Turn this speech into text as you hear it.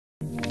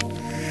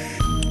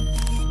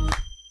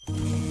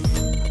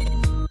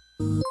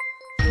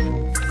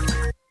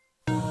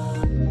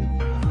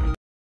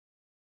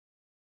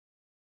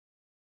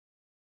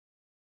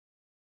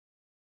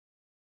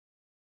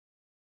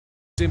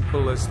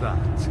Simple as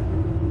that.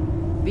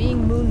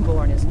 Being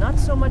Moonborn is not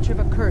so much of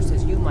a curse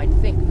as you might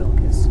think,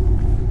 Vilkas.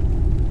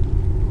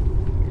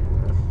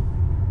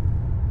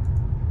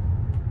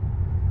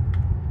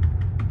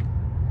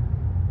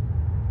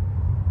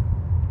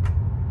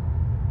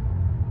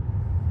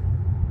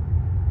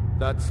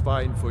 That's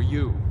fine for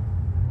you,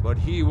 but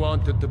he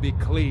wanted to be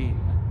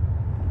clean.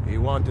 He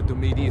wanted to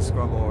meet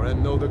Iskramor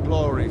and know the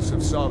glories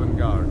of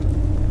Sovngarde.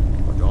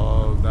 But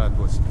all that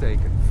was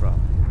taken from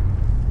him.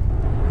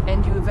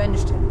 And you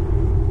avenged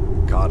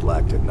him?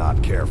 Kodlak did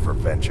not care for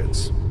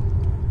vengeance.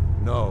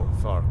 No,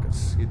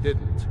 Farkas, he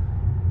didn't.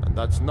 And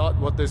that's not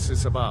what this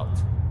is about.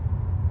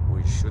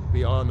 We should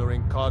be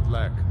honoring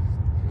Kodlak,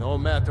 no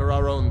matter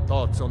our own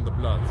thoughts on the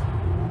blood.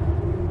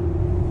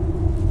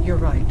 You're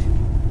right.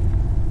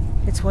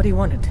 It's what he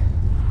wanted,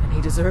 and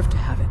he deserved to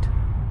have it.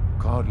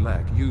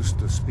 Kodlak used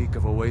to speak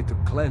of a way to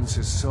cleanse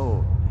his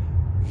soul,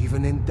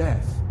 even in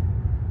death.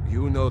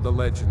 You know the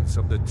legends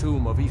of the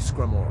tomb of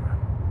Iskramor.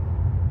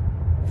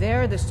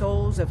 There, the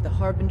souls of the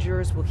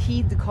Harbingers will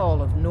heed the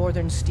call of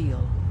Northern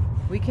Steel.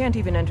 We can't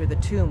even enter the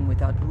tomb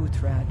without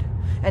Wuthrad,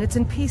 and it's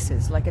in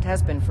pieces like it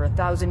has been for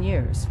 1,000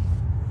 years.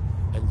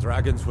 And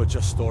dragons were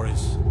just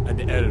stories, and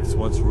the elves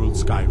once ruled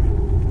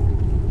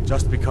Skyrim.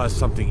 Just because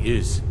something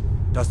is,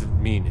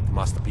 doesn't mean it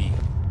must be.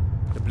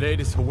 The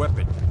blade is a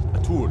weapon, a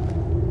tool.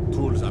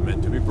 Tools are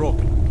meant to be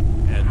broken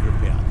and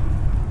repaired.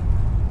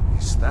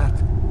 Is that...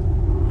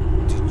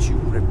 Did you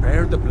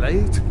repair the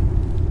blade?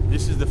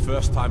 This is the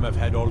first time I've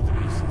had all the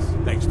pieces,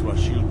 thanks to our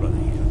shield brother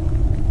here.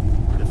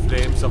 The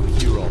flames of a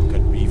hero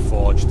can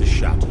reforge the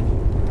shattered.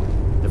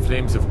 The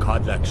flames of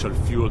Kodlak shall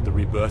fuel the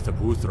rebirth of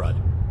Wuthrad,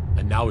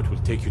 and now it will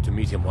take you to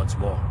meet him once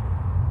more.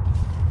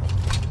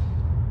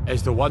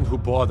 As the one who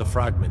bore the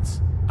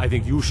fragments, I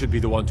think you should be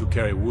the one to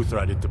carry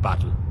Wuthrad into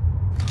battle.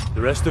 The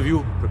rest of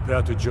you,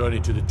 prepare to journey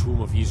to the tomb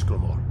of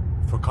Iskramor,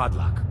 for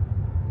Kodlak.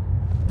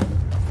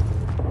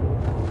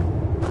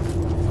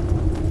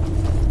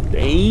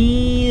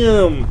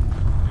 Damn!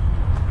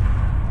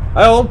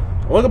 Hi all,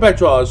 welcome back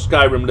to our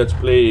Skyrim Let's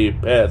Play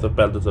Path of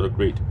Baldur's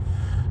Great.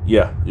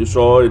 Yeah, you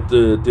saw it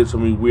did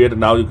something weird,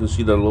 and now you can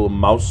see that little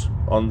mouse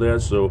on there,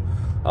 so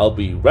I'll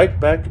be right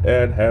back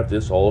and have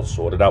this all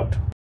sorted out.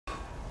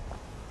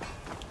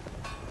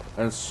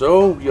 And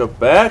so, we are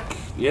back,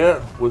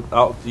 yeah,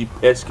 without the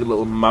pesky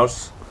little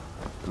mouse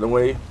in the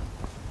way.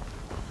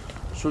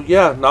 So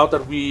yeah, now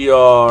that we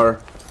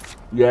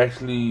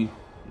actually,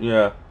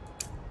 yeah.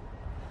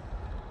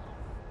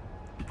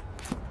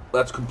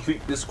 Let's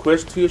complete this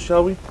quest here,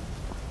 shall we?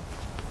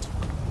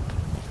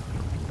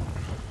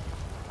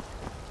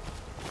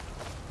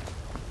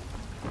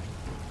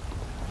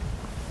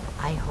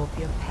 I hope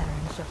your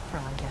parents are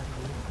proud of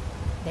you.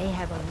 They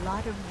have a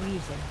lot of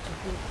reason to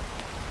be.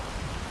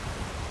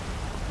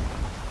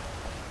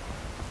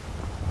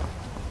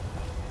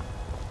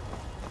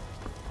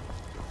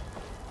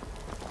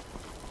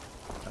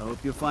 I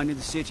hope you're finding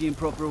the city in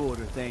proper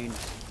order, Thane.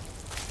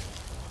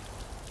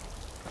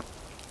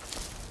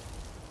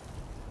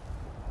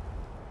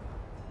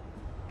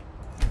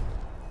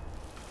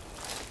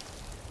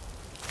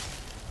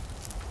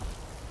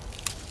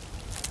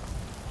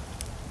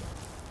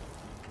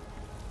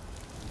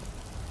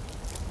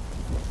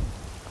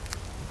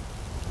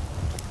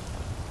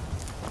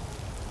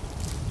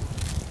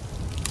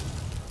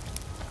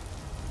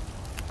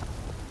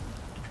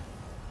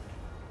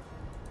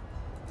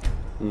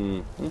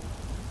 Mm-hmm.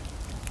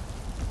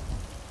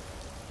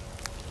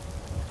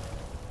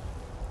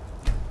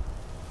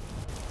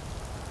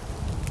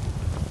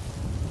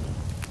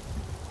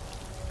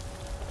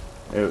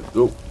 There we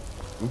go.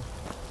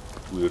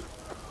 Weird.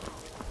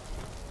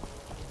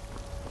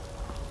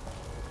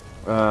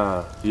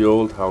 Ah, the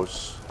old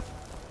house.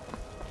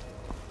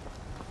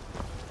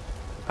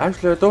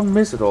 Actually, I don't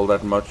miss it all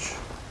that much.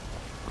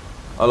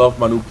 I love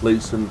my new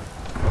place in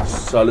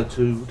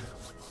solitude.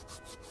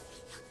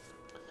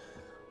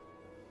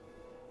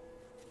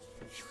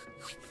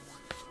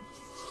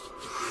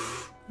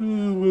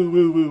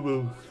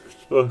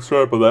 Oh,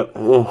 sorry about that.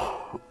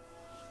 Oh,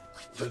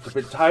 just a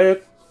bit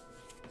tired.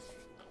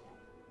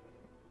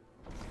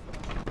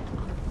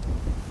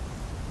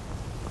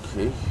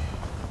 Okay.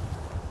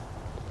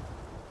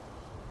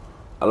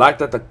 I like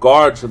that the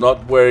guards are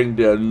not wearing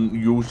their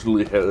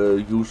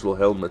usual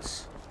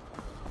helmets.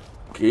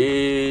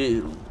 Okay.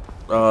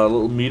 A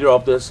little meter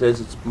up there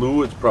says it's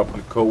blue. It's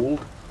probably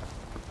cold.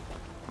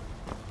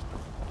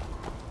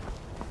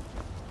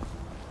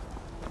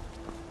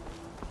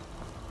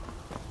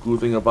 Good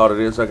thing about it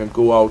is I can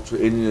go out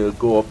to any,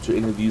 go up to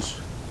any of these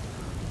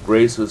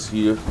braces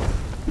here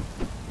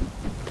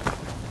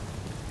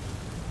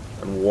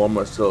and warm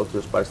myself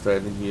just by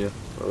standing here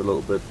for a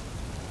little bit.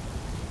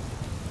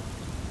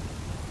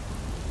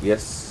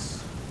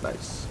 Yes,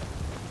 nice.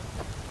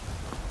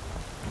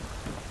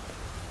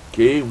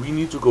 Okay, we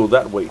need to go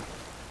that way.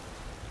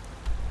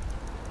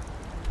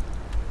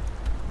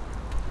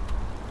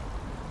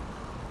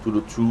 To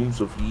the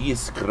tombs of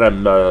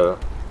Iskramor.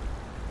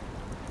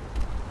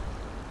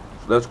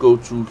 Let's go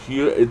to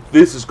here.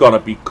 This is gonna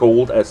be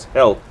cold as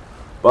hell.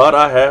 But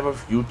I have a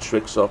few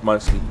tricks up my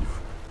sleeve.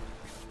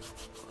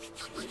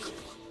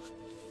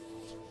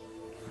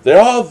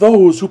 There are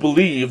those who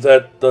believe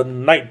that the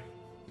night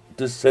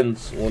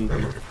descends on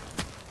them.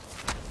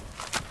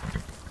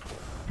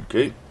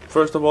 Okay,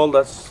 first of all,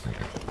 let's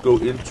go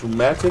into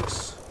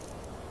magics.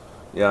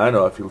 Yeah, I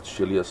know, I feel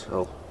chilly as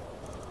hell.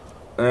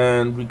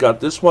 And we got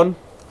this one,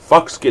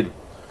 Fox Skin.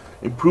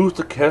 Improves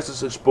the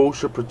caster's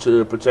exposure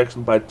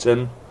protection by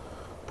 10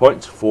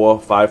 points for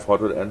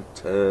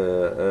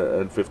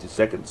 550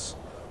 seconds.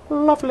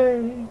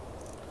 Lovely.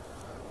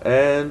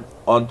 And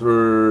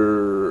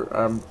under,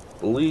 I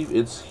believe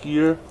it's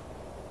here,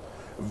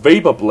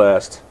 Vapor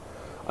Blast.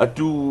 I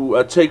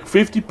take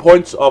 50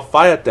 points of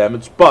fire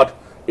damage, but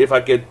if I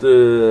get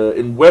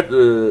when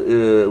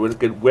I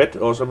get wet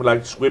or something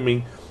like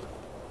swimming,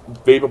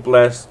 Vapor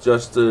Blast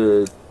just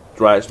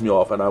dries me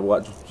off, and I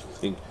want to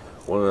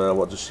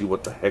see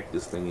what the heck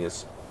this thing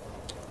is.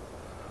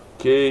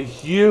 Okay,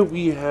 here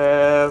we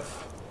have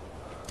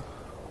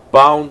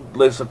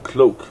Boundless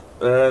Cloak,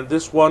 and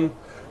this one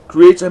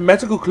creates a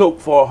magical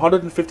cloak for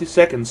 150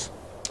 seconds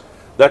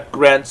that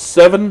grants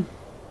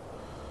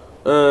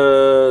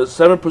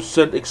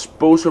 7%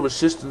 exposure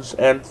resistance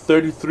and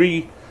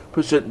 33%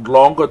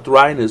 longer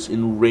dryness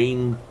in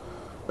rain,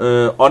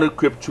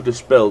 unequipped to the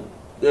spell.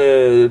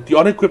 The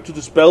unequipped to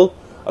the spell,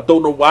 I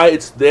don't know why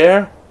it's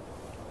there,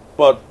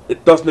 but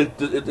it doesn't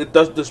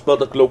dispel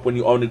the cloak when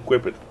you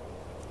unequip it.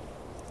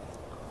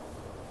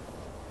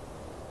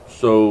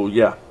 So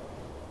yeah.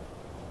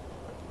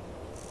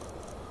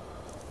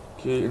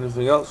 Okay,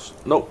 anything else?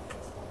 Nope.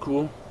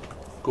 Cool.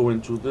 Go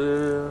into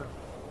there.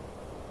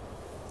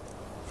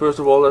 First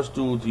of all, let's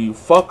do the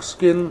fox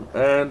skin,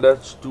 and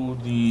let's do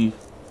the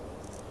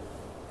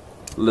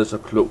lesser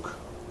cloak.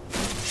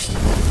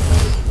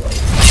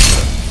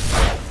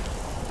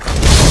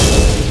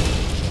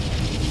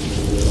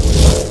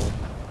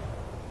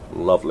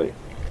 Lovely.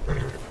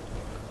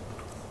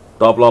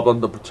 Double up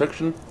on the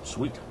protection.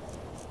 Sweet.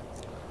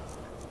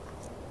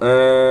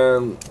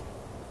 And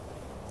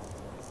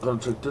I'm gonna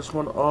take this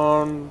one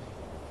on.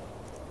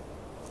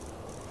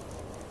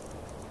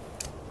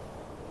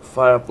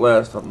 Fire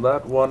blast on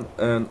that one,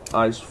 and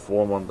ice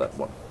form on that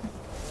one.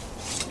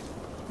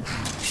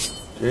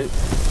 Okay.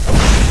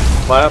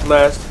 Fire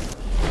blast.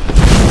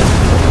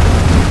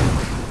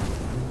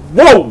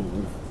 Whoa!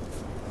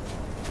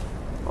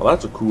 Oh,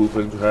 that's a cool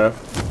thing to have.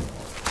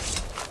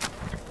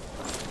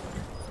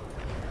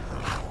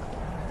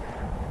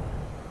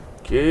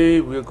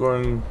 Okay, we're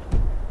going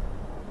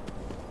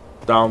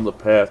down the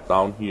path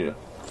down here.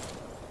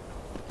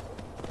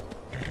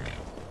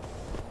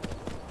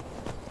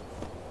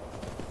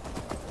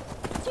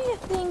 Do you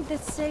think the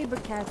saber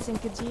cats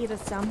and Khajiit are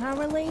somehow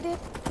related?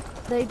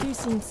 They do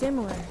seem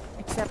similar,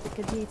 except the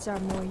Khajiits are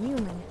more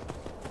human.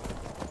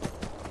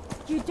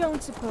 You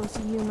don't suppose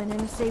a human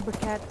and a saber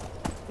cat?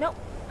 Nope,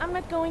 I'm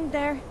not going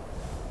there.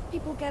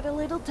 People get a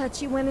little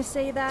touchy when I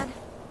say that.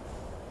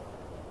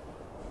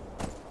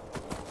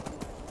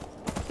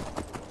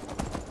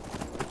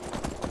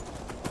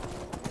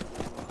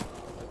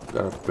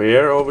 Got a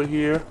bear over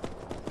here.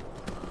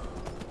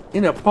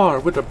 In a bar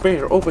with a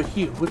bear over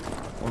here with...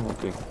 Oh,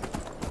 okay.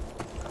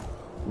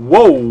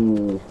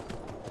 Whoa!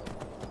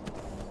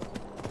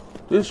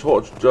 This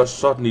horse just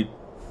suddenly...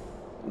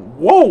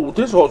 Whoa!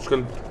 This horse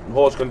can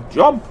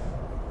jump!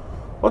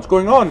 What's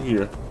going on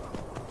here?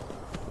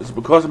 Is it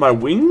because of my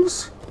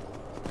wings?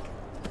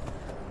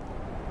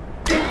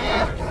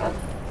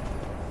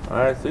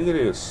 I think it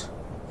is.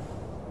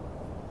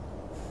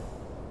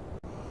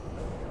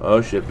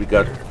 Oh shit, we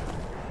got...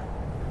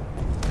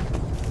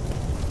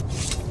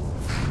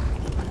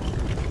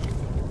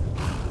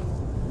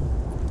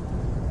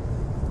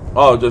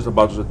 Oh, just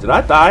about to say, did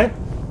I die?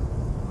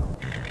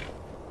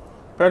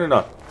 Apparently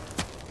not.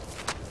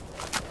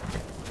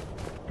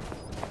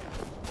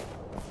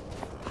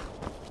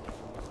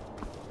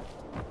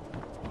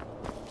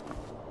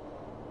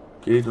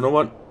 Okay, you know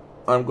what?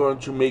 I'm going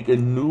to make a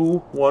new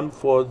one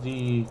for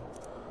the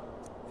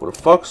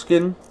fox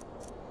skin.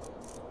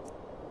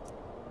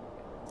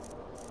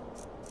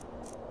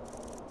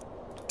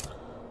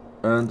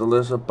 And the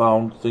lesser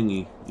bound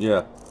thingy.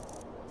 Yeah.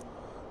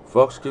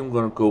 Fox skin, I'm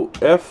gonna go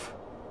F.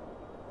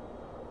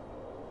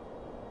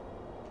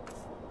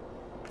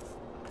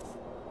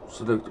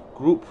 Select the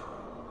group.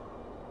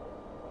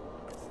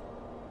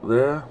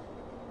 There.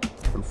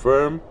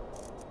 Confirm.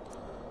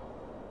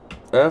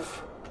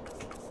 F.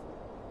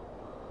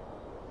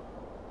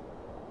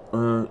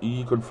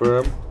 E,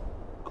 confirm.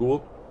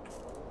 Cool.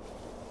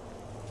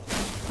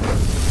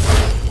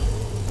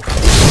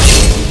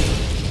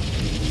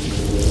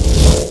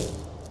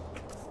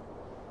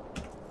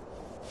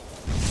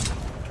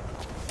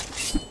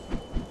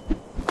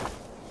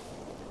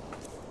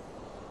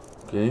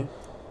 Okay.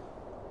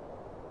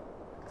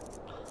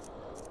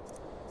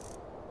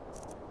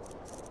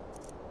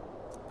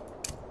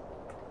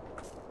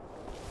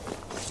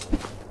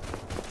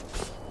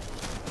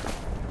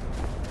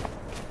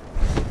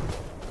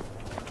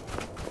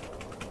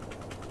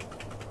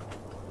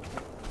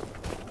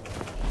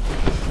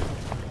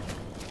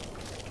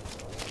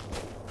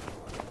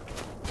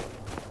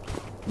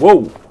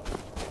 Whoa!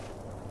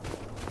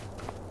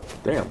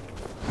 Damn.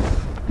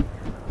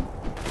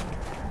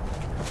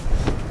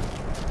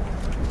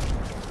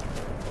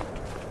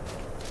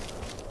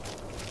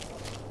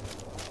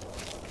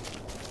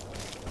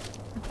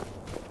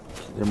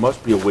 There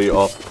must be a way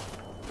up.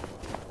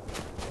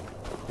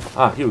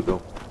 Ah, here we go.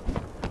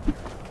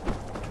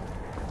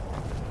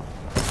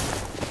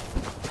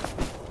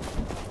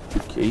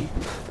 Okay.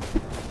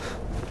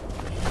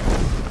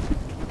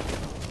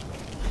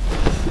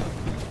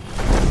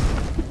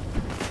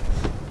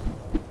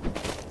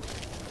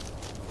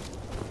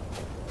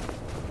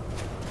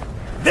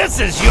 This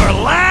is your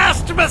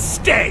last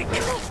mistake!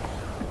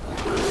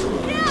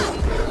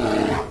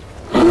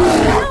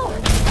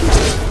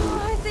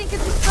 I think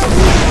it's a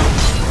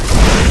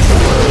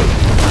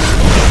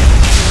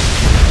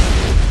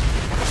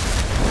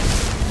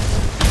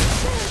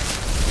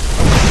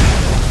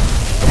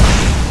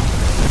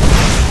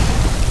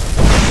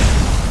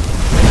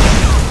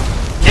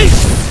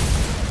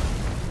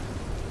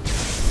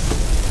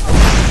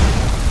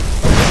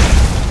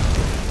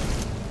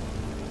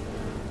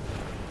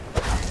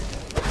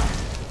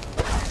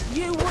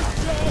You would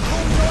dare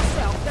call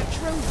yourself the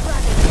true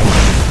dragon?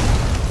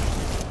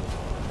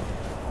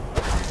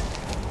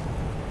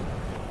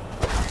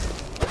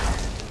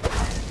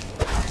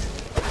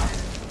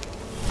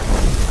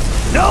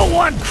 No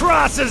one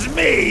crosses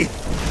me!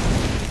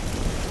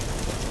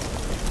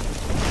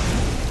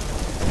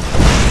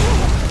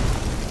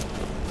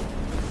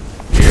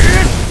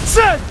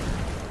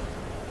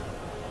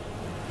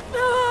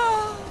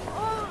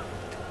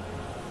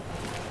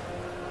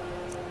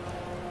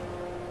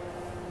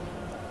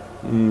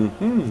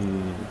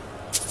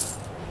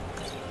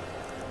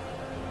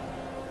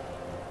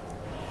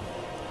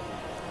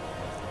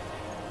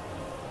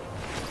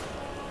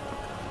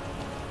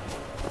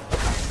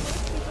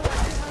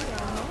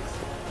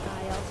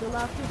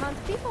 Love to hunt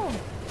people,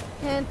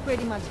 and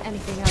pretty much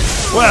anything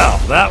else. Well,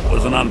 that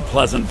was an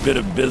unpleasant bit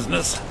of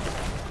business.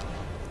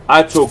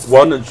 I took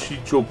 1 and she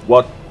took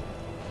what?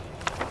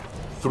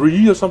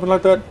 3 or something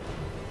like that?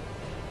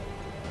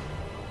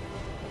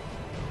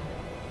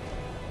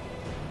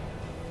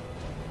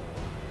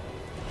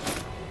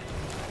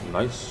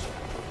 Nice.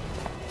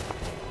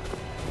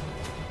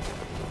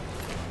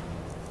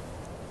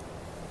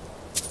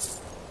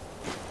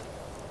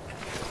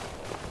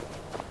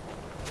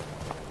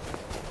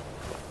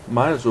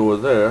 Mine is over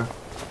there.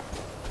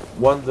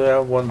 1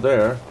 there, 1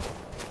 there.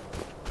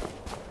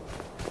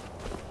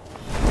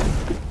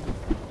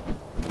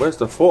 Where's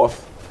the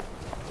 4th?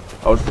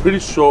 I was pretty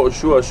sure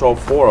I saw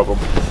 4 of them.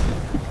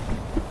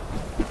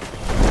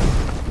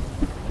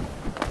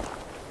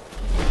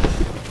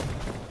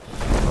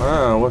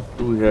 Ah, what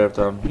do we have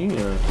down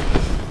here?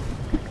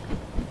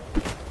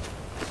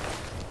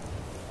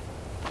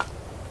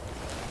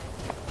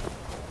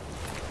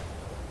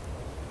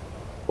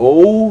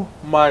 Oh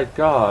my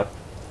god.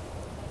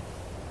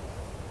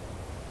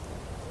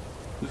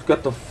 He's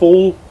got the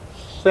full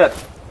set.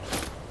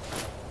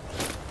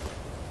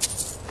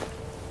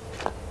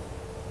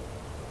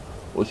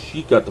 Well,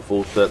 she got the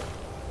full set.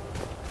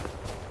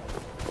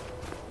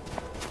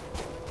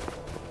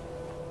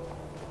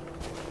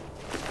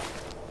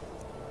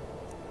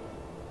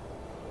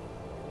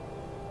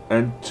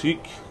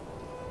 Antique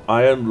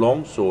iron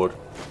longsword.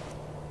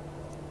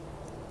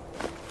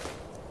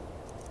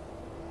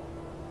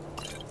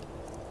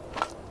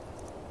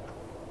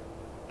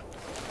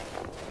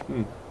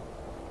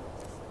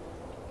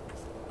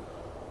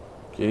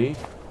 Okay.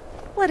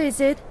 What is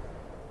it?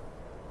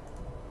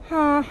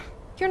 Huh,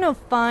 you're no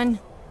fun.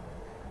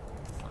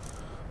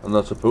 I'm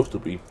not supposed to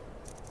be.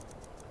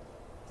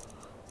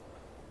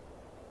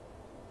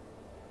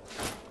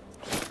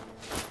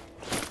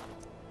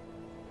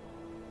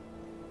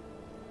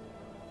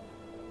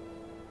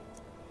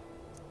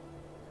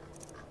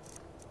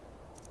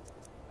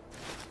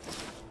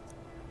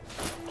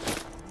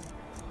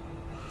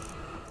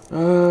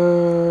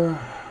 Yeah,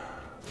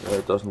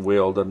 it doesn't weigh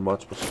all that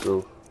much, but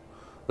still.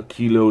 A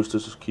kilo is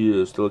just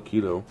still a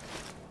kilo.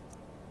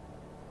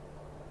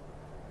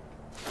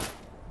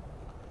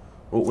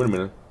 Oh, wait a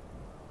minute.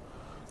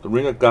 The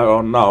ring I got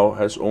on now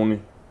has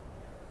only...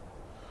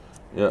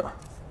 Yeah.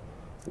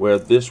 Where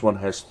this one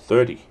has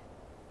 30.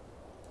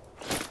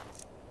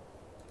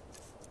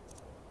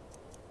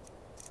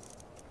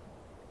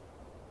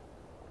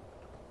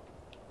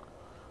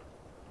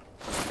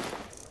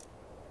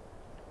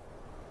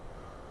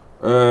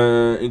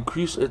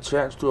 Increase a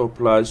chance to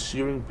apply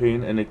searing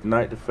pain and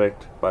ignite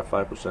effect by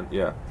 5%.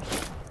 Yeah.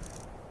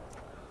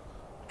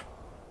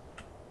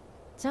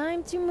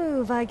 Time to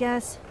move, I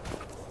guess.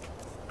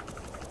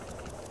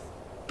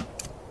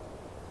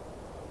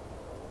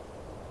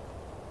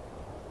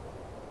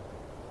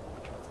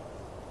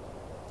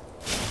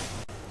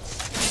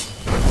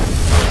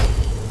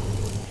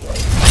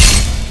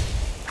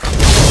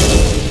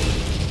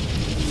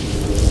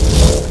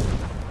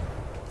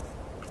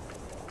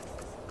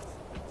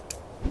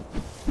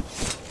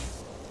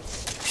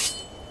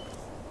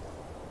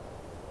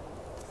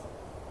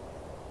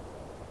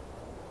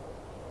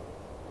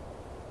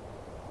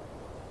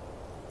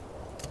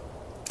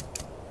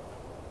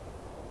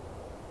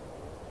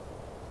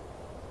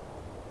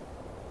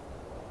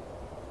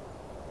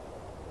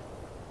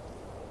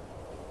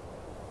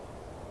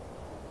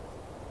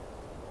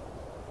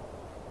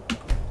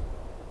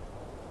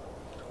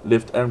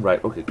 Left and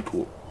right. Okay,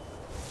 cool.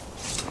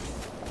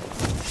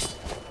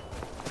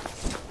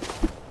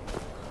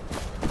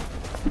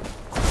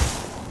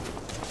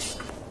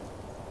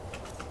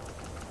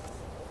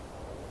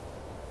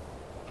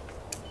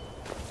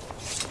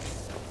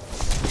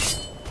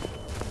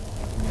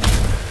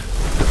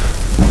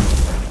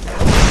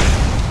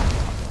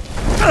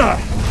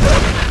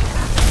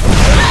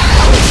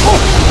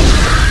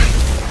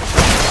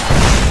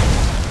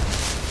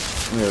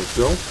 There we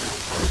go.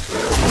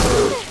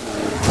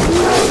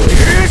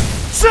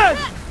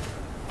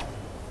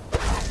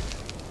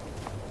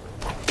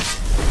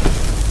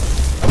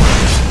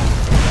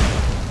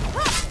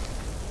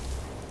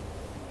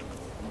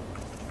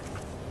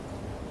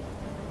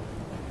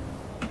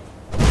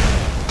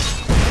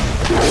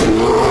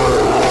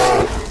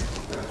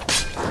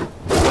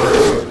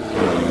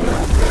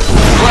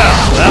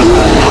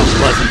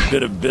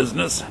 Bit of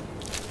business.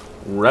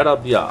 Right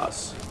up the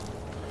ass.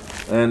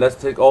 And let's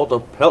take all the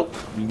pelt.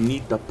 We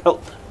need the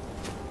pelt.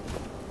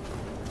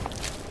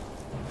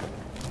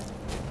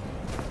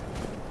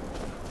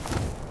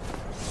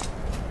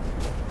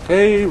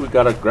 Okay, we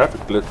got a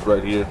graphic glitch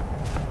right here.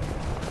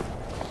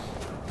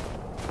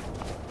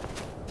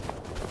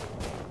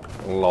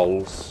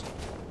 Lols.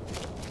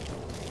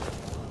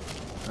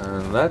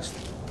 And that's...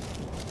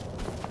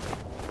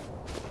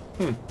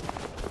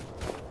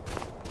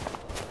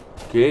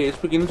 Okay, it's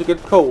beginning to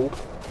get cold.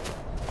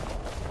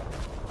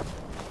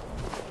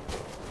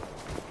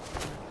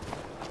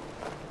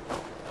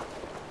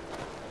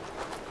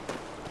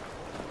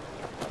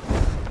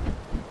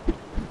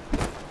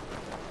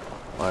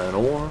 Iron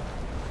ore.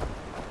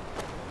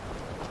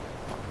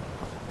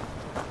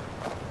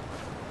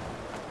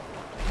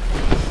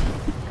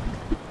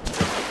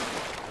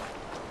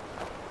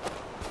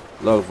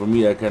 Luckily for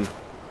me, I can.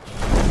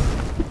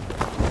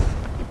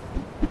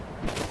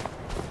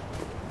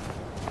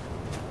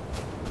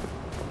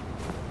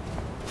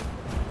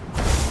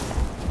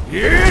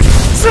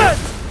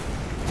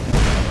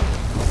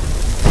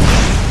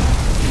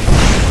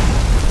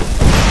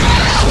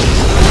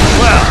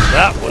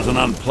 That was an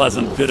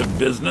unpleasant bit of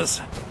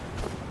business.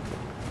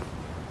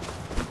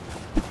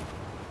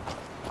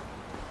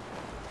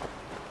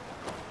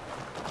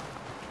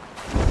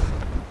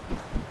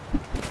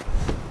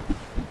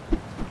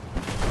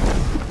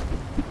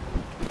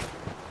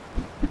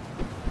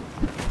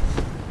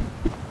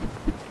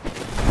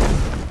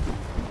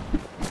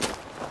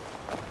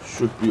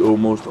 Should be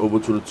almost over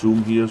to the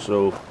tomb here,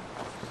 so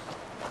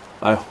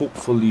I hope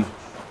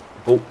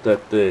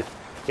that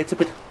it's a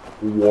bit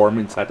warm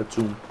inside the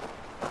tomb.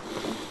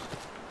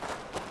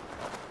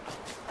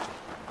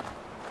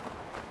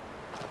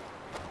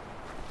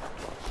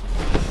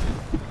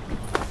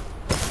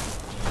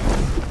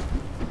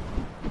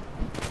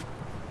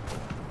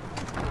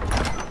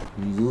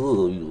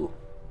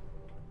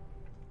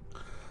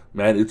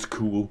 Man, it's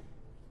cool.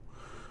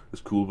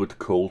 It's cool with the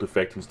cold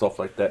effect and stuff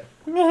like that.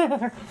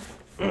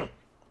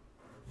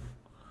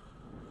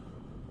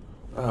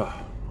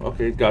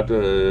 Okay,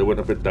 went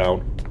a bit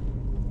down.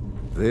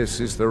 This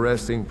is the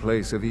resting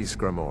place of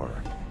Ysgramor,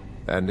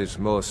 and its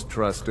most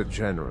trusted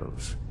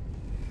generals.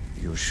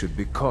 You should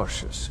be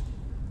cautious.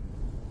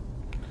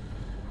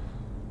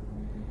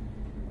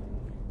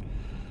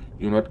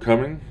 You're not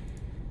coming?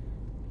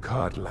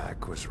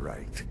 Kodlak was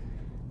right.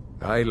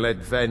 I let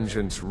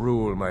vengeance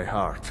rule my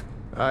heart.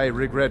 I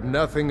regret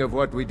nothing of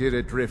what we did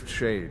at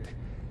Driftshade.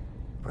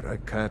 But I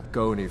can't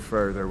go any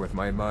further with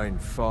my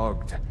mind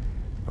fogged,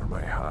 or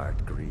my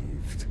heart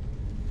grieved.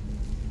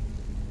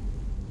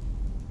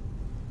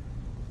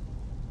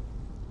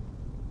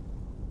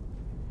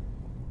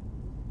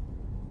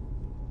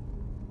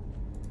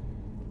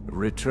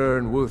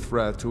 Return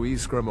Whetever to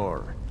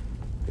Ysgramor.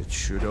 It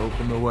should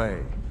open the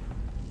way.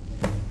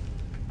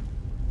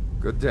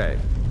 Good day.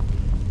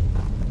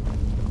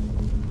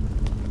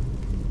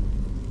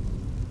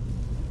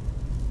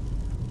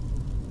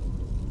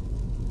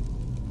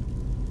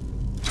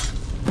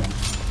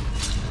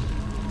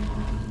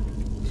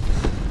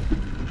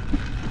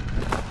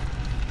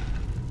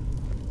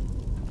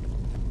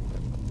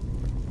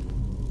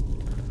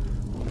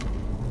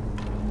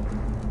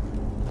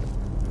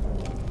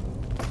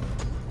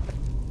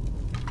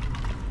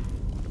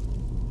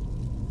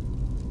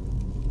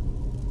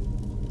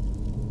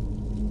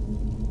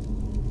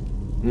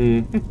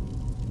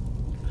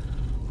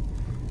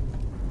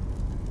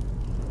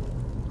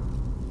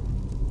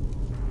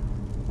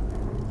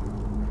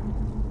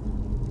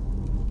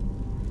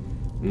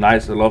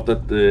 Nice, I love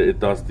that it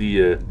does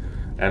the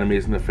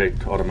animation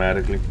effect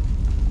automatically.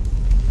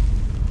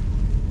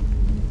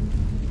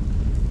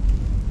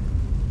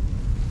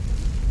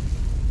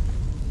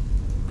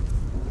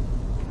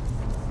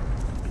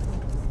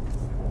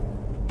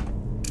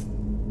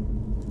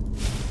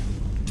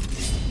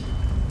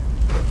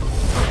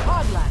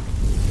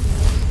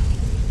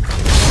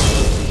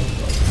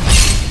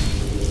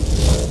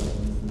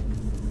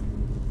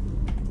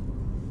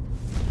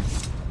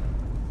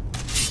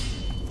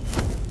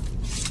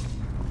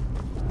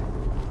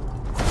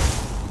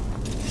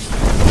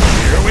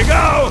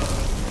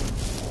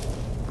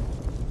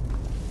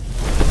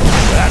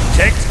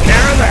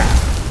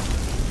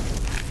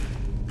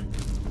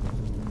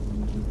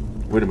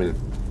 Wait a minute.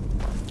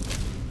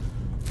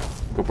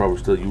 Could probably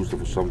still use it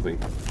for something.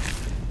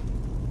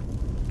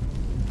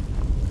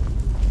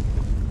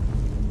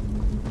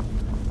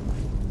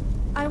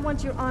 I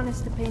want your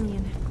honest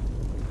opinion.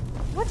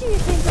 What do you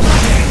think about...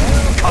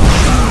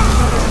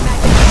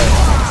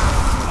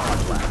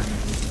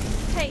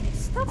 Hey,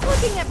 stop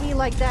looking at me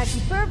like that,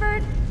 you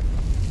pervert!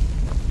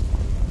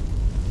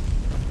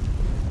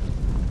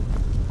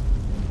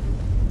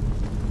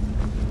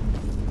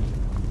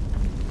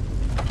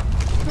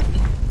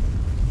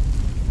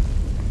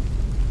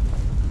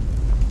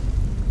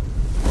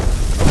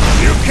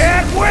 You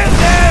can't win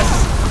this!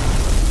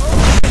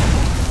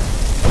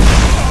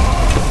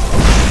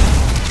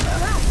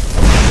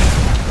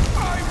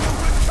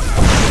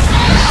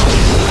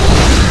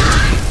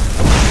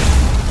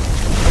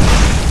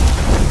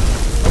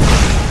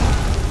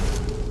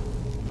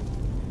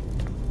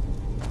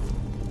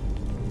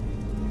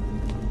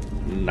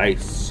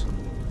 Nice.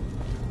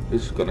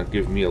 This is gonna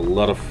give me a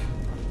lot of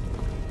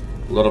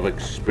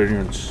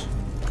experience.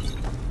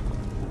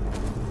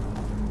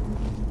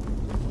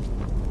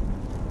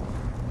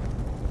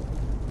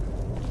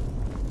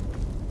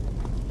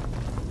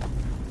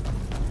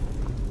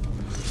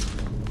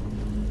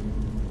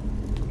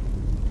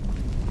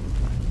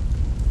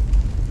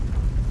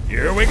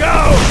 Here we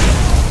go!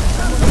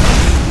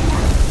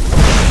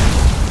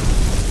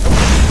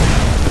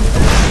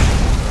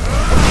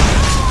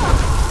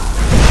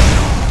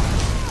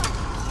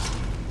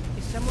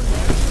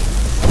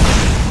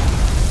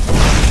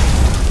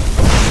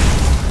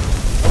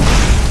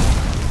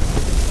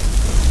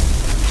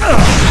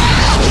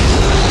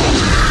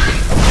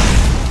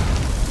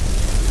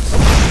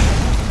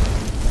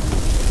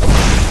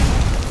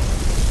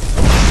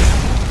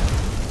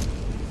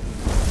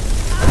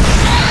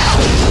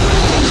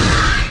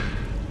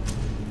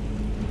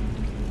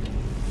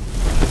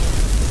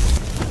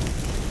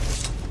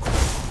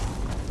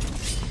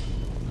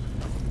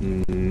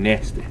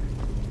 Nasty.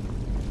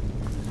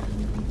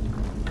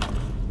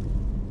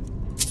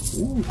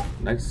 Ooh,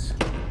 nice.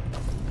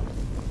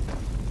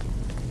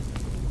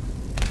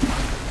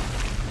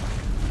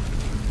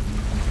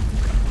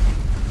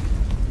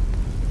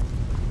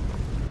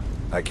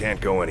 I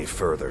can't go any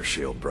further,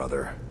 Shield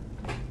Brother.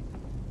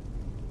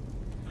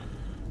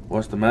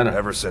 What's the matter?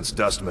 Ever since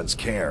Dustman's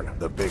cairn,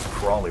 the big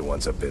crawly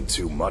ones have been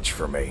too much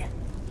for me.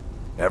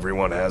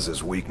 Everyone has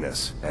his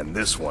weakness, and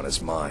this one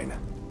is mine.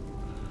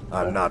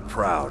 I'm not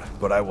proud,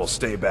 but I will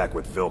stay back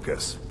with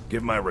Vilkas.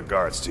 Give my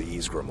regards to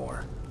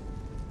Ysgramor.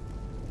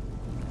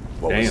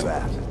 What was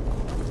that?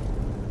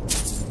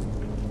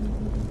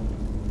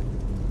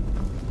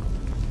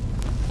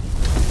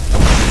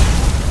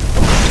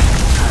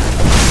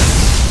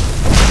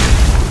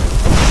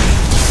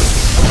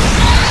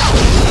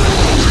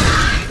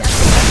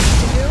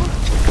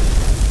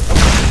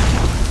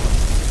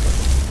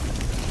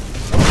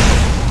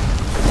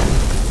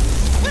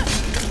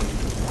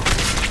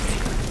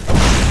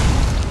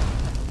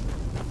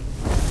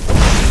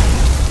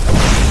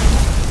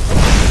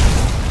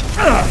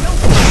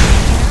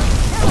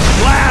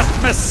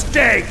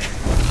 Mistake!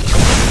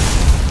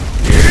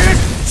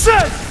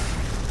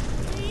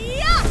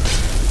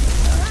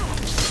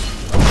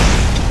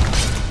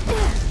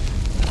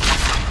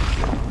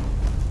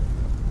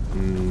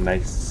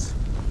 Nice.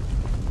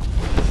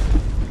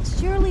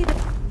 Surely the...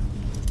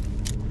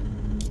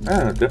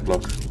 Ah,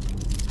 deadlock.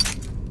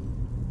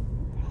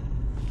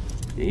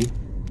 Okay.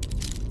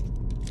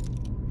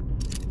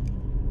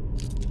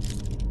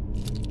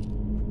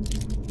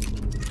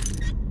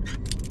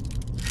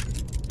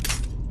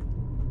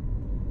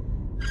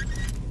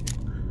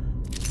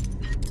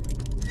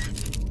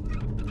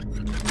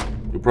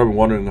 You're probably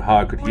wondering how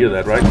I could hear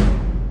that, right?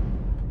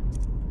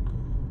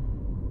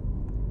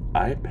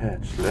 Eye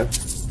patch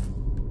left.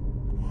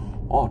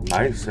 Oh,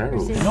 nice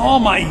arrow. In all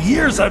my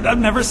years, I've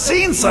never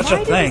seen such a Why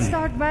did thing. it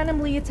start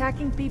randomly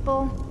attacking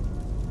people?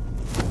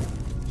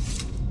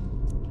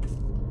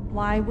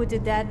 Why would the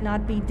dead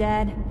not be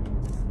dead?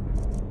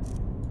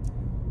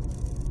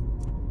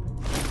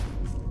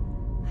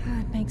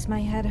 It makes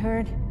my head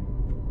hurt.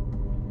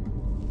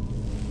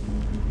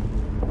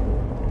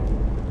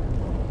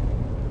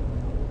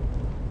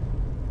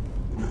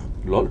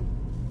 Lol.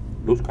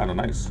 Looks kinda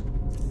nice.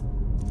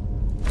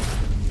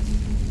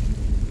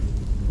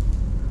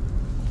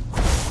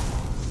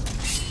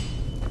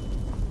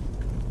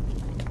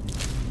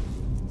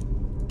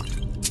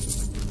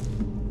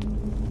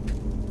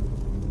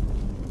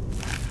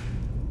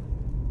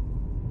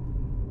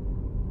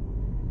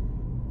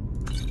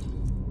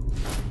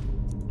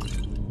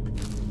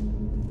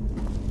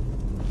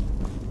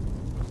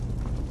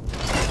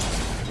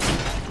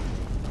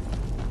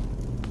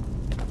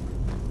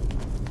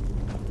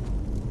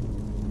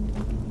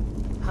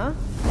 Huh?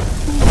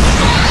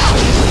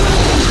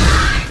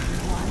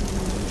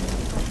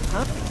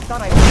 Huh?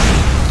 Thought I...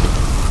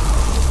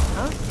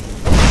 Huh?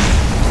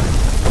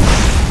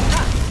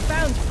 Ah!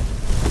 Found you!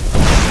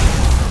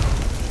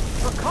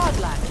 For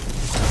Codlack!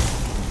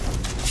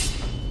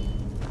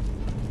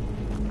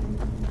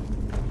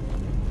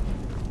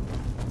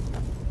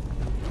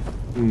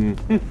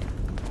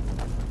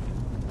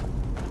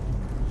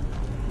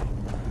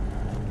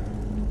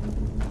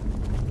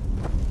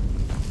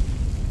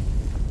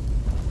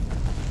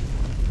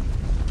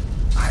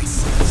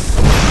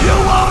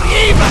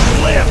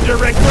 to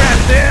regret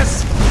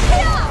this!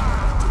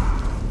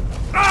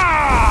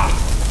 Ah!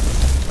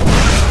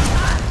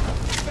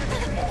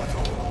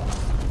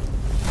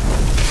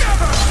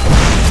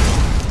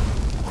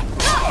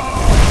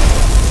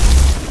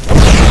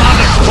 On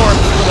the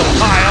corpse of the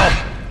pile!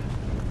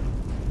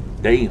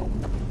 Damn.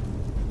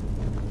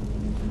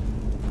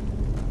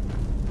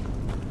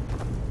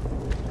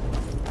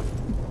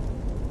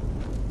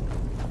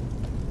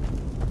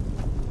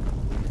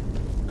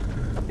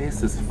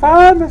 This is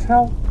fun as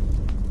hell.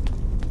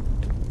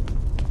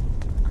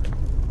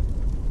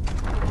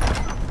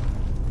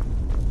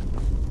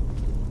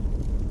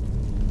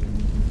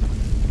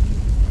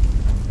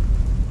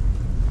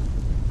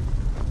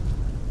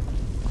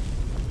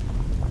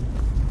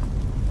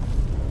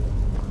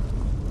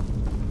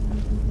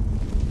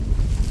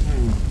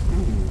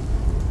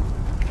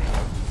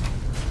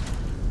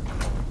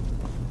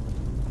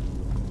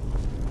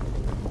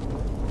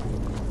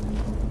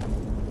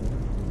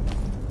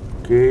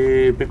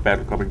 Okay, big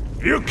battle coming.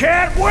 You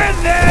can't win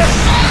this!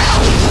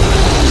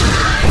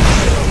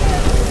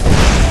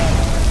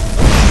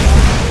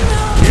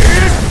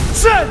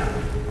 Son!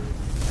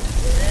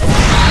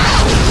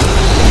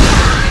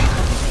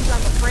 Think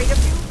I'm afraid of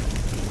you?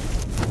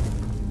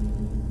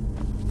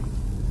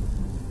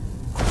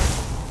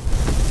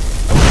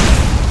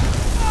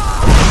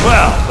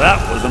 Well,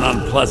 that was an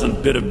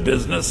unpleasant bit of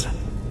business.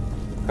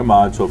 Come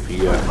on,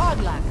 Sophia.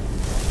 Codlack.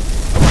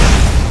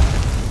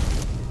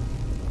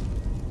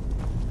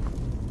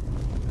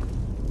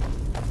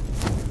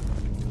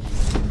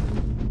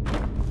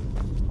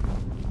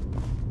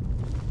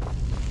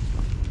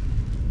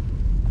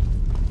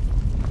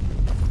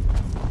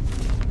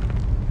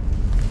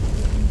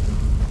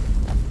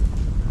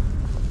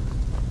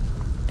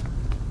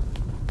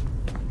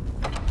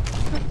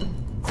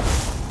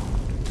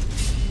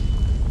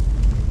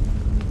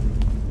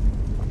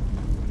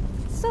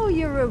 So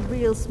you're a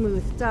real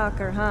smooth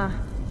talker, huh?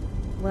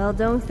 Well,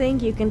 don't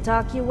think you can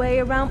talk your way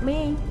around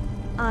me.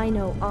 I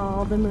know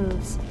all the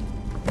moves.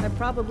 I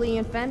probably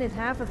invented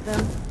half of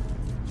them.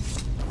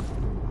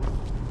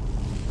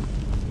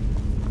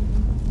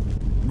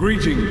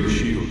 Greetings,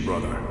 shield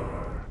brother.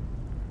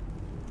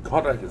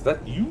 Kodak, is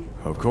that you?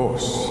 Of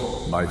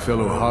course. My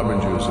fellow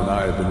Harbingers and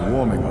I have been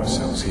warming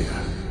ourselves here,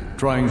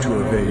 trying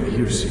to evade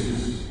Hirsi.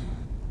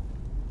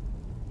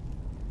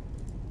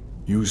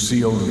 You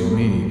see only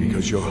me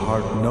because your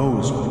heart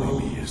knows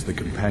only me as the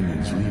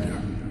Companion's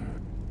leader.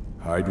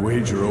 I'd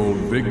wager old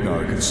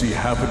Vignar could see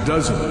half a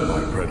dozen of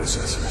my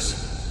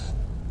predecessors.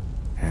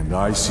 And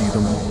I see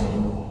them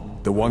all.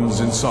 The ones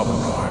in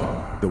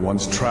Sovngarde, the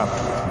ones trapped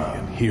with me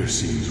in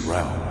Hirsi's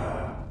realm.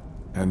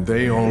 And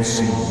they all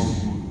see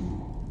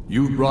you.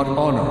 You've brought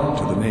honor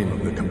to the name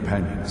of the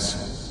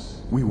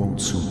Companions. We won't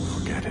soon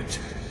forget it.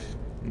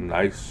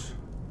 Nice.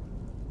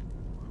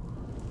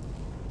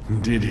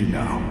 Did he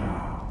now?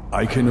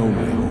 I can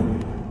only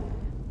hope.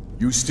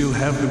 You still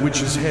have the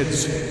witches'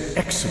 heads.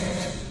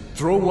 Excellent.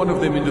 Throw one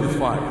of them into the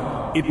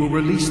fire. It will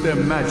release their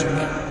magic.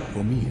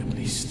 For me, at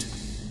least.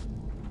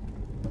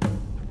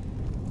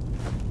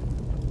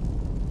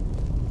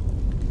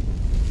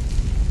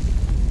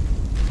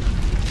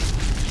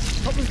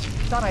 What was...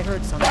 Thought I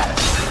heard something.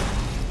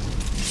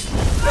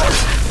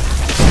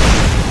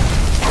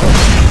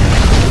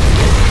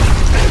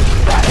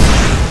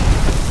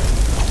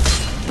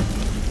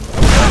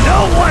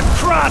 No one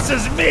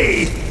crosses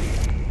me!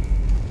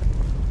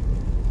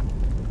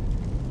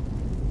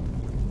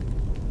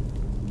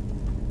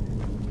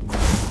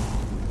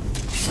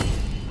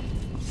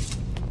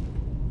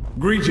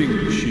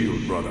 Greetings,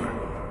 shield brother.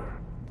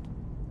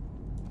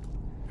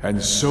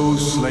 And so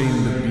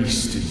slain the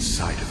beast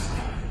inside of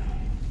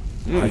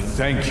me. I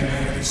thank you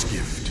for this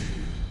gift.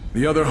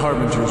 The other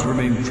Harbingers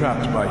remain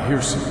trapped by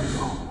Hirsi.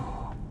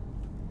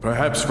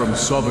 Perhaps from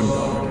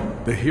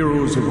Sovngarde, the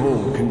heroes of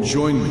old can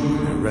join me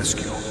in their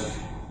rescue.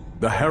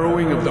 The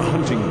harrowing of the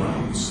hunting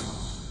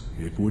grounds.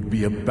 It would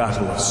be a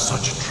battle of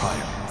such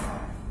triumph.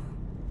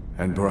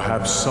 And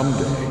perhaps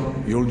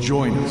someday you'll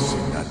join us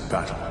in that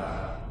battle.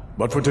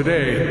 But for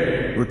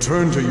today,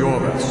 return to your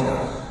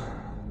master.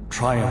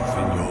 Triumph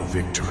in your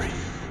victory.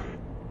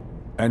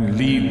 And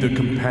lead the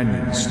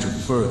Companions to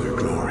further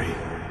glory.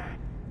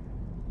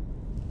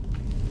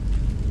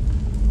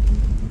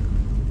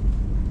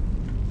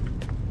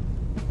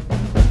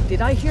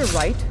 Did I hear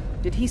right?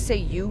 Did he say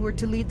you were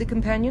to lead the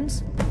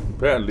Companions?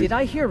 Apparently. Did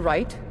I hear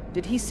right?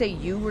 Did he say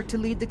you were to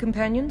lead the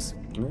Companions?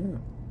 Yeah.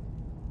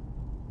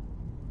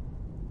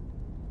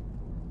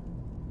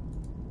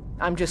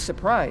 I'm just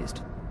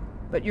surprised.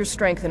 But your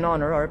strength and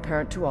honor are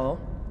apparent to all.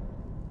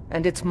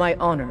 And it's my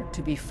honor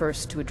to be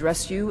first to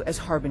address you as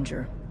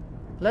Harbinger.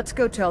 Let's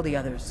go tell the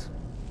others.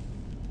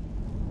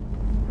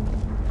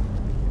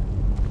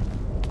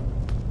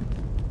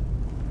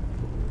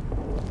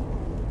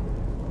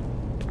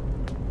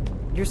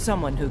 You're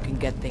someone who can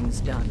get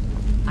things done.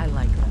 I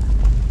like that.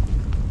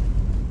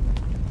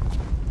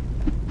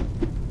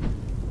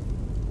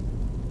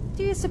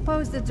 Do you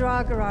suppose the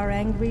Draugr are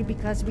angry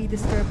because we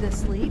disturb their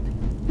sleep?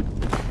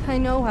 I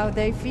know how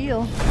they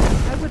feel.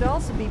 I would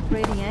also be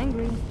pretty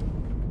angry.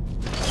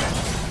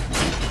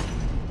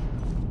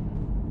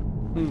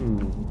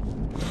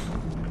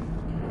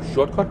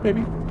 Shortcut,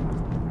 maybe?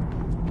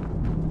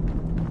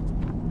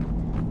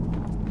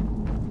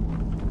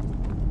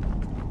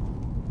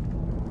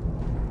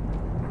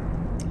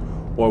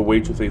 Or a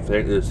way to say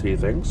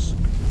things?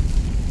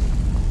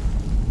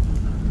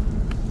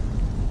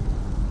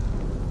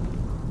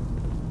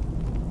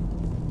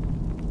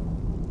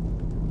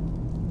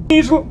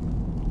 Easel!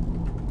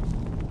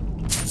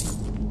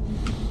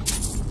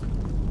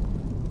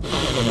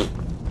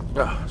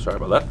 Sorry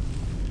about that.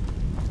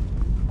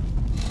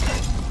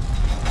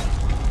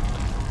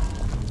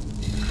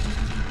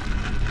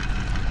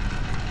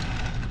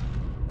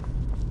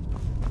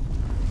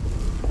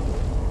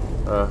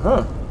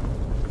 Uh-huh.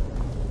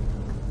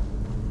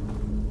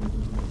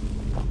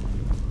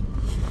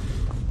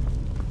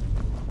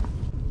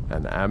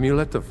 An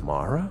amulet of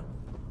Mara?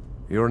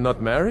 You're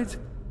not married?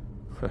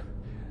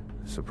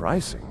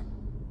 Surprising.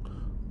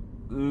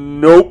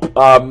 Nope,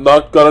 I'm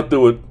not gonna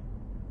do it.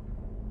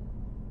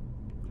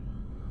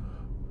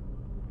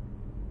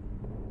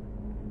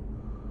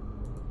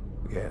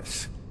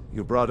 Yes,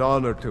 you brought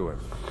honor to him,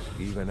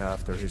 even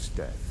after his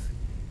death.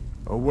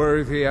 A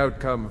worthy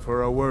outcome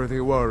for a worthy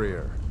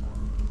warrior.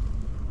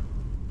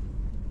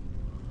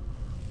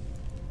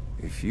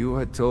 If you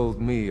had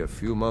told me a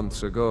few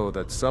months ago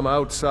that some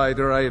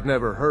outsider I had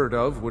never heard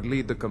of would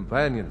lead the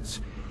companions,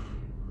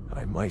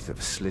 I might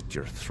have slit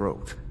your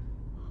throat.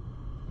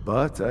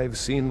 But I've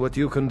seen what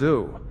you can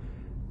do,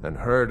 and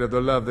heard of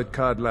the love that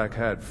Kodlak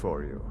had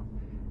for you.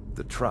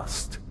 The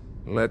trust.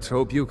 Let's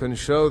hope you can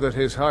show that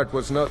his heart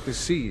was not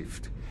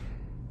deceived.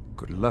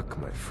 Good luck,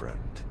 my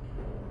friend.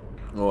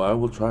 Oh, I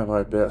will try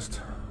my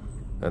best.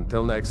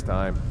 Until next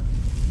time.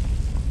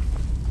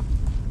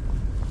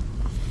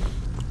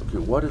 Okay,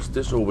 what is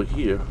this over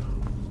here?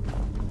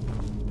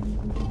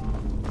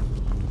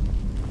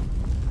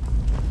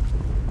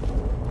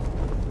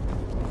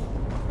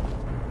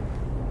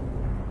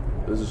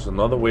 This is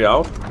another way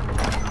out,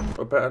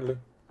 apparently.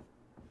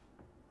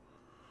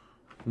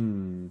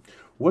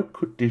 What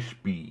could this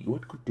be?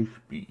 What could this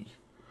be?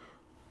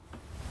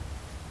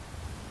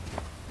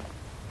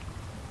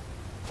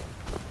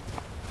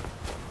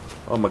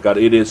 Oh my god,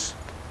 it is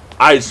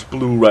ice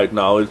blue right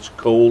now. It's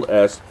cold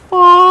as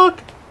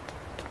fuck.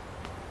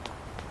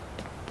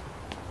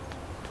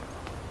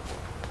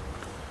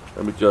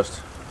 Let me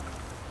just...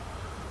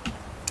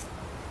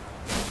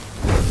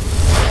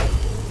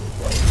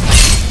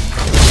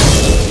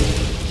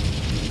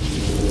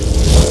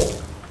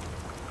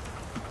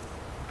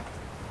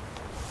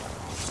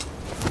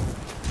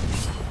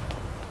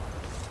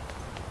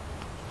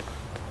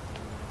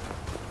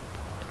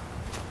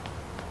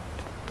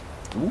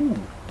 Ooh.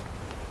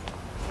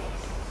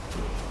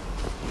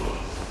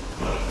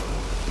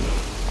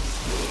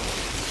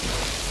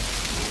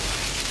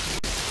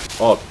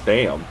 Oh,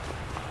 damn.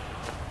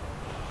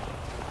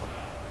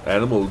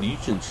 Animal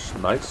legions,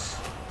 nice.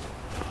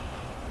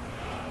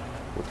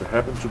 Would there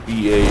happen to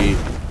be a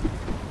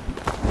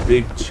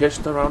big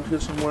chest around here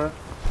somewhere?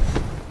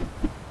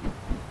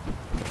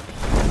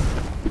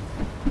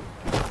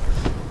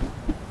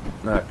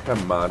 Nah,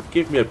 come on.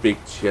 Give me a big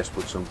chest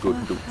with some good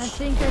loot. I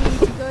think I need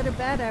to go to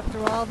bed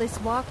after all this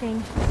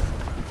walking.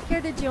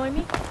 Care to join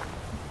me?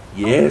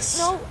 Yes.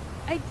 Oh, no,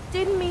 I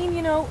didn't mean,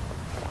 you know,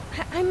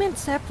 I meant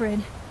separate.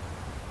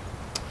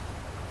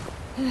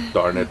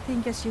 Darn it. I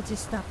think I should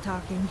just stop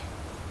talking.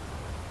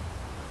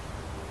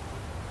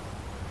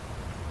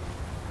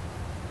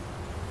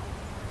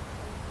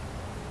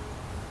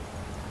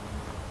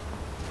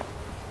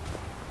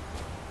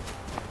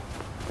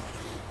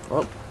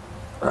 Well,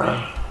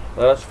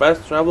 let us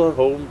fast travel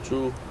home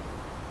to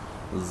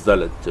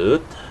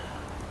Zealotut.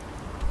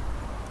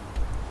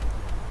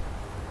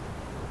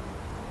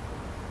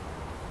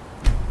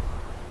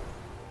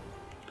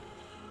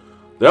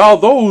 There are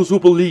those who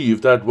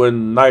believe that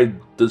when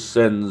night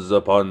descends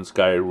upon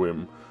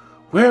Skyrim,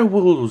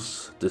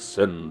 werewolves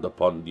descend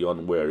upon the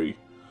unwary.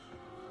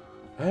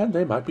 And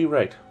they might be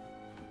right.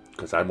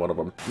 Because I'm one of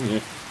them.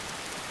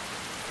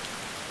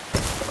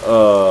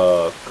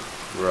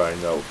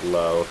 Crying out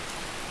loud.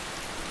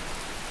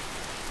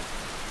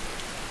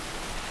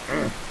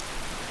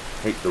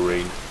 Hate the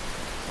rain.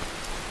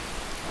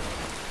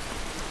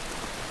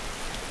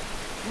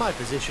 My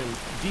position,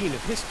 Dean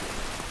of History,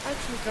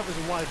 actually covers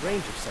a wide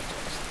range of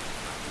subjects.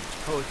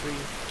 Poetry,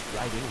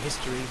 writing,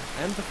 history,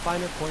 and the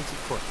finer points of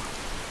court.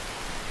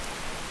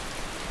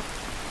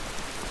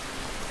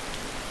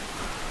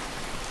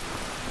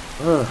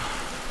 Oh.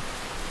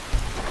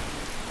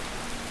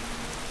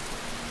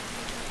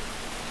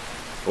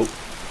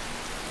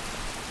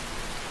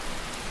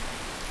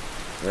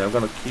 Yeah, I'm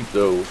gonna keep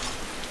those.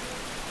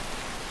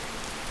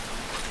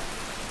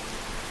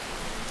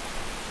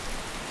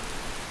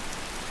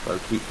 I'll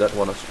keep that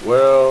one as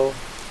well.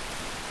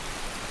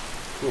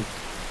 Cool.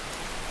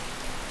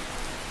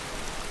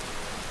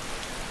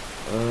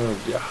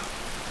 Yeah.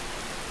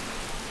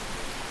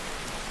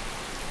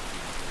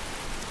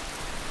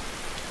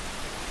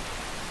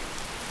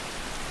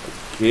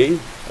 Okay,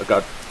 I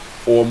got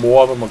 4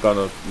 more of them. I'm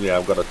gonna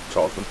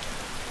toss them.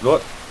 You know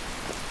what?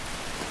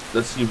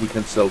 Let's see if we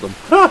can sell them.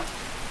 Ha!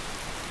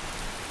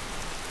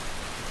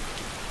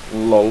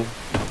 Lol.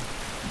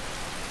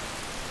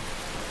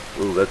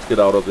 Oh, let's get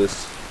out of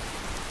this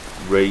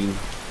rain.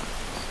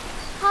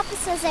 Papa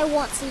says I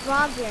won't see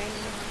Rob here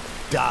anymore.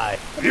 Die.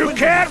 You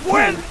can't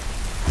win!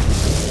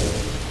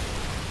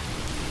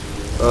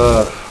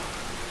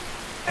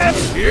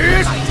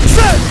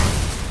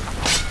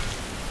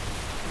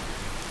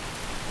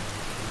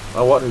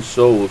 I want his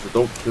soul, so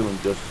don't kill him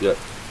just yet.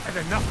 And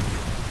enough.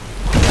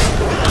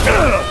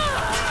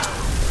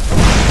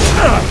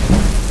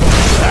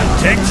 That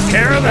takes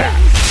care of that.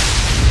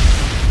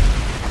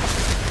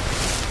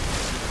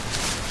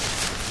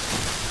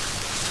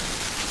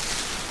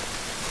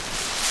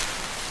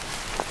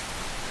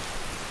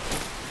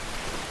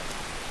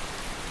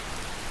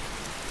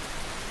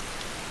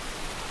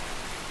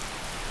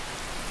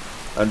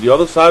 And the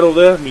other side over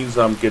there means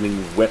I'm getting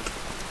wet.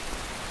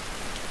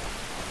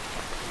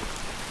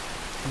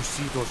 You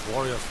see those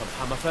warriors from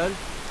Hammerfell?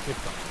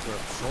 They've got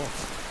curved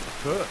swords.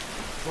 Curved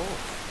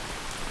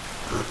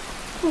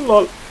swords.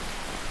 Lol.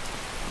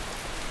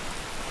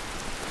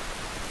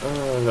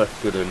 Let's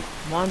get in.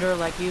 Wanderer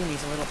like you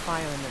needs a little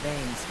fire in the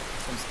veins.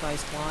 Some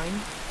spiced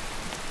wine.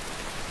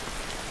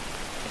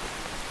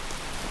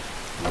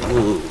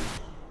 Ooh.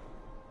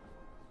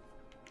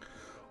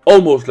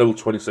 Almost level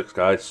 26,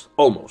 guys.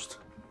 Almost.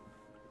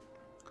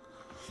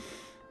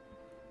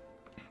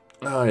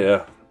 Ah,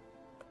 yeah.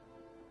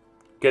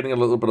 Getting a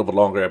little bit of a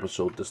longer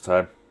episode this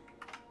time.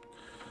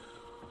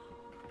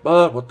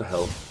 But what the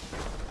hell.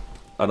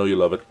 I know you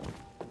love it.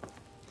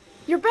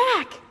 You're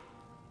back!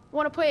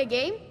 Want to play a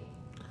game?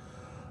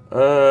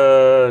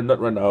 Not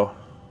right now.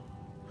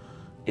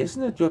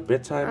 Isn't it your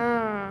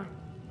bedtime?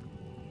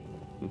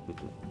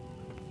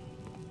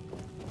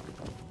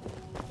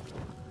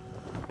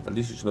 At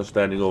least she's not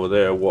standing over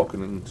there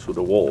walking into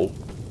the wall.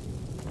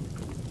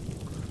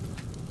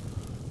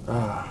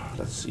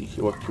 Let's see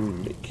here. What can we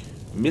make?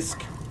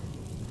 Misk.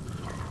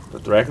 The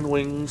dragon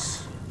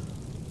wings.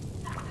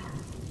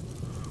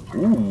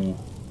 Ooh.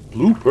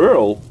 Blue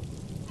pearl.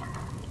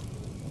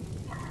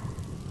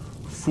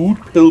 Food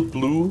pill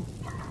blue.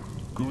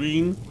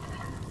 Green.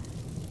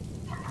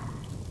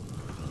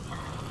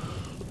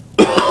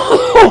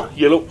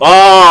 Yellow.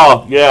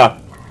 Ah, yeah.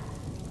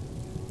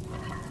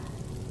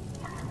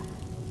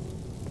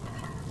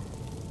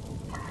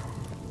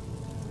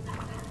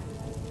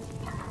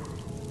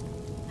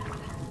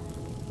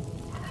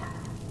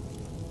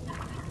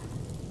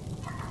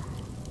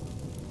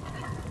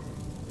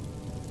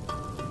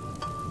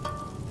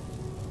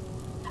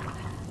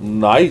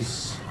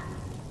 Nice.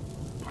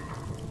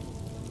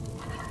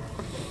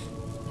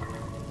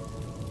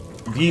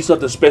 These are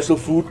the special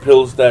food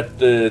pills that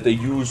they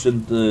use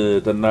in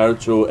the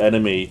Naruto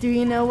anime. Do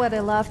you know what I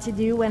love to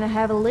do when I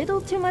have a little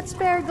too much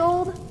spare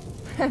gold?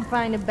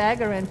 Find a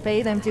beggar and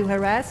pay them to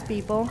harass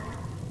people.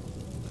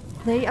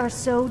 They are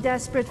so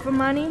desperate for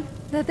money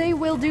that they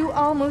will do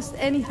almost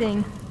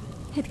anything.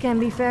 It can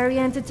be very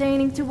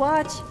entertaining to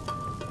watch.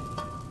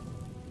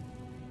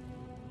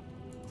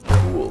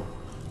 Cool.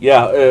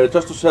 Yeah,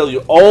 just to tell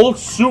you, all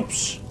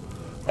soups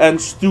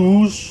and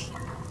stews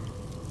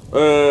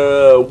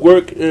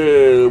work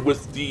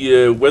with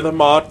the weather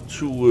mod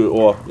to,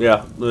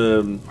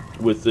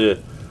 with the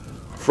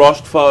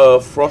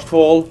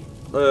frostfall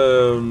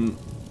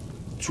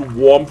to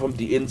warm from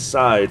the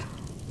inside.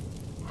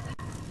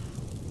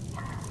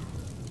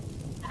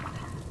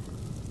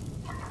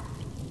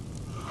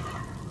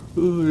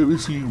 Let me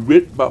see,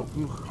 Red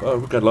Mountain. Oh,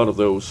 we got a lot of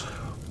those.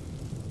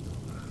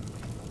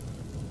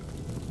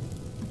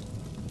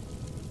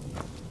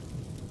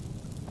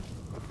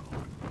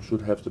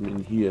 Should have them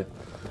in here.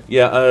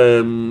 Yeah,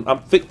 I'm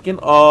thinking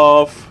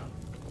of.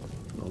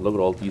 Oh, look at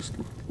all these.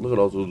 Look at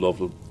all those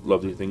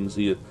lovely things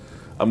here.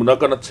 I'm not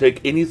gonna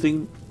take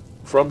anything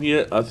from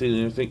here. I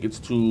think it's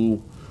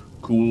too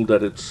cool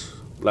that it's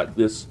like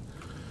this.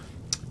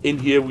 In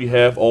here we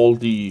have all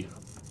the.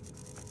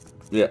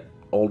 Yeah,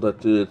 all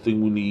that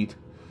thing we need.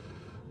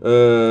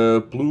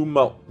 Blue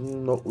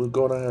Mountain. No, we're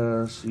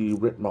gonna see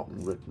Red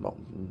Mountain.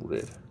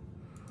 Red.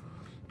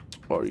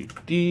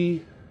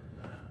 R-E-D.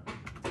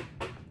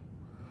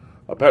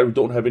 Apparently we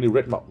don't have any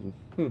Red Mountain.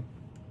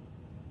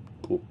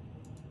 Cool.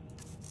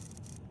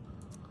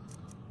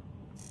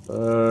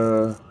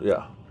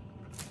 Yeah.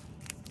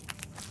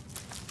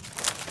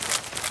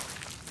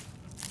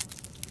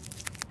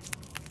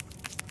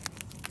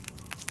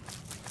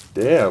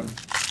 Damn.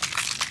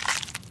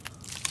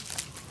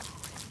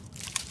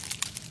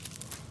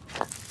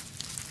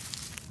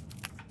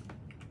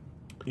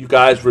 You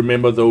guys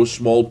remember those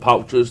small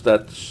pouches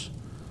that...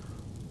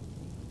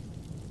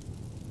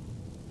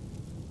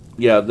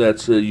 Yeah,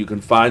 that you can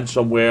find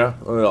somewhere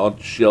on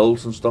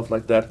shelves and stuff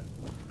like that.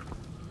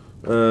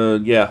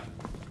 Yeah,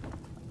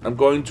 I'm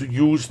going to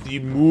use the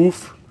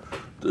move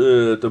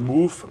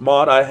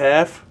mod I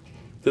have.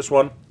 This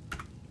one.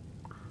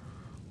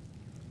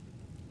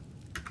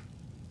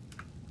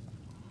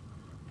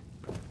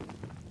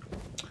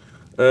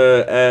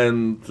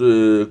 And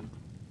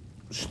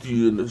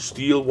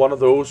steal one of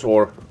those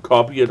or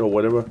copy it or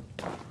whatever.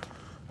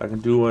 I can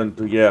do, and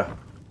yeah.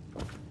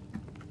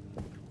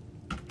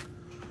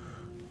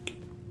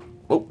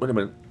 Oh, wait a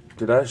minute.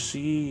 Did I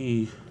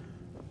see?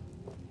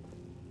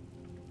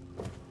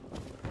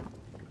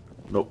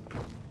 Nope.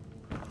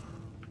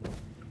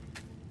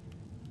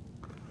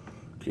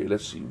 Okay,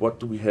 let's see. What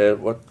do we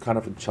have? What kind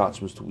of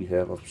enchantments do we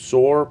have?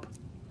 Absorb.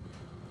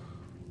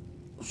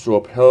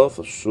 Absorb health.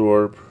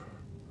 Absorb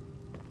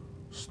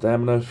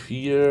stamina,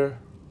 fear.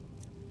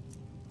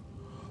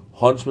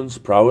 Huntsman's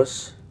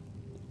prowess.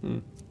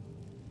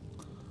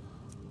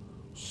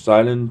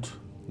 Silent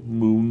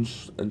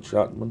moons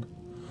enchantment.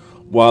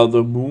 While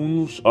the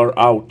moons are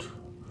out,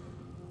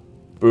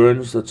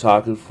 burns the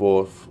target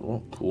for...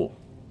 Oh, cool.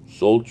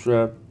 Soul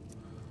trap.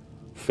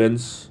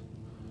 Fence.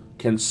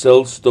 Can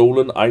sell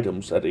stolen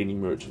items at any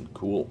merchant.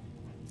 Cool.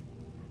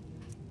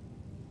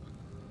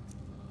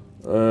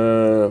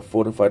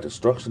 Fortified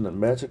destruction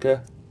and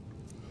Magicka.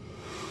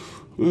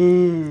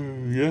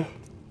 Yeah.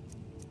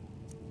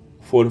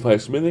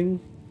 Fortified smithing.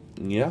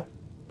 Yeah.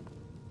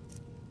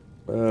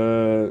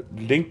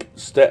 Link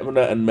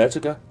stamina and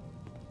Magicka.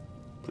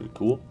 Pretty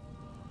cool.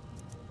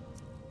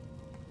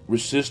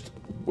 Resist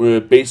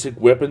basic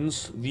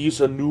weapons.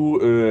 These are new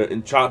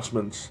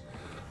enchantments.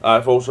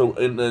 I've also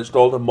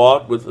installed a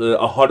mod with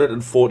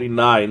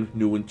 149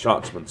 new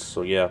enchantments.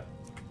 So yeah.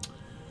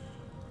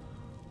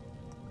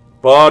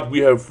 But we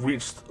have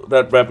reached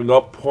that wrapping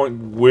up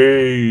point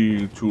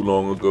way too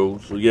long ago.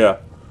 So yeah.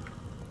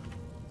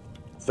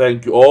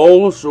 Thank you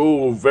all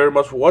so very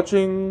much for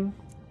watching.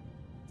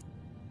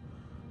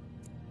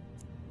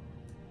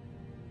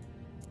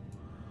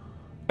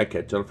 I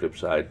catch you on the flip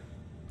side.